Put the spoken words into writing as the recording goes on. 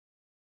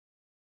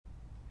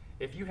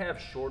If you have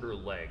shorter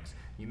legs,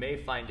 you may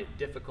find it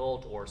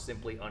difficult or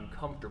simply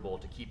uncomfortable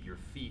to keep your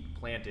feet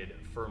planted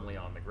firmly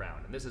on the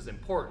ground. And this is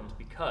important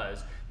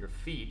because your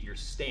feet, your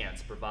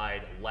stance,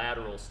 provide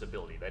lateral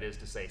stability. That is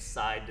to say,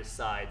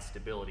 side-to-side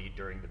stability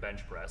during the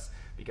bench press,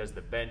 because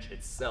the bench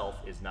itself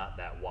is not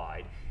that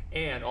wide.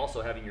 And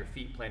also having your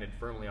feet planted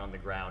firmly on the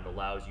ground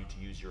allows you to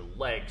use your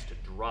legs to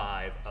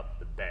drive up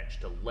the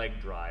bench, to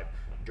leg drive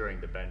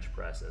during the bench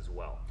press as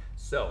well.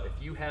 So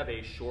if you have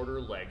a shorter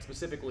leg,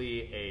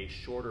 specifically a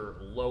shorter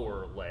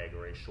lower leg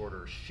or a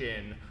shorter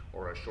shin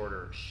or a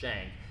shorter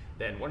shank,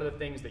 then one of the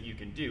things that you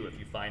can do if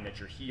you find that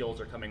your heels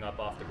are coming up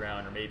off the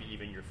ground, or maybe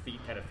even your feet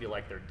kind of feel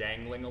like they're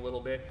dangling a little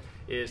bit,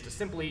 is to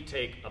simply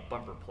take a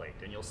bumper plate.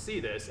 And you'll see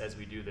this as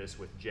we do this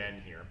with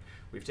Jen here.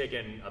 We've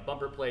taken a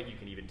bumper plate. You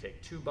can even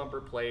take 2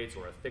 bumper plates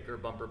or a thicker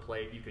bumper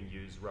plate. You can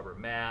use rubber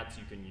mats,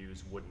 you can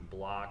use wooden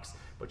blocks,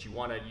 but you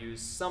want to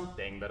use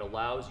something that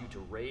allows you to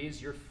raise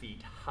your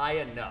feet high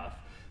enough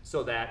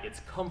so that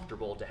it's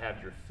comfortable to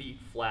have your feet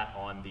flat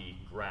on the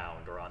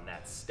ground or on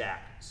that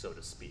stack, so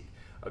to speak.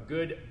 A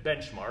good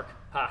benchmark,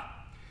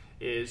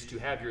 is to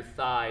have your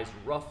thighs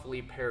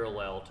roughly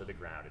parallel to the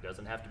ground. It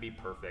doesn't have to be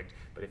perfect,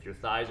 but if your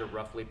thighs are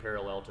roughly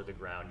parallel to the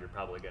ground, you're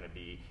probably going to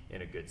be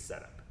in a good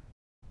setup.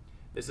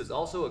 This is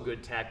also a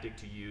good tactic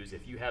to use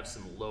if you have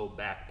some low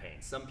back pain.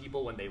 Some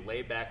people, when they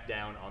lay back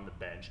down on the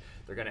bench,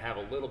 they're going to have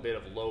a little bit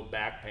of low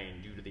back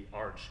pain due to the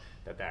arch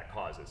that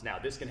causes. Now,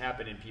 this can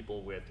happen in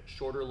people with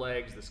shorter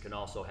legs. This can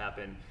also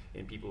happen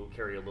in people who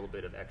carry a little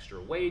bit of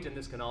extra weight, and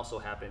this can also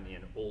happen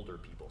in older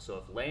people. So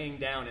if laying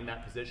down in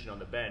that position on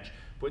the bench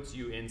puts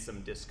you in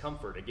some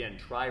discomfort, again,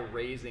 try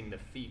raising the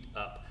feet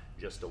up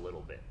just a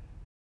little bit.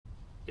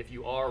 If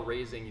you are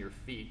raising your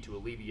feet to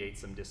alleviate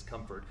some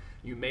discomfort,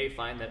 you may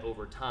find that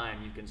over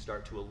time you can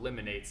start to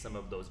eliminate some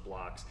of those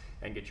blocks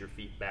and get your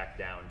feet back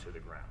down to the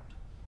ground.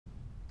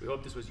 We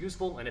hope this was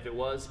useful, and if it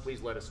was,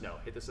 please let us know.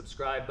 Hit the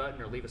subscribe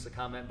button or leave us a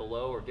comment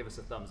below or give us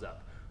a thumbs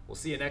up. We'll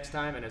see you next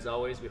time, and as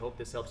always, we hope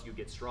this helps you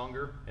get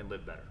stronger and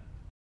live better.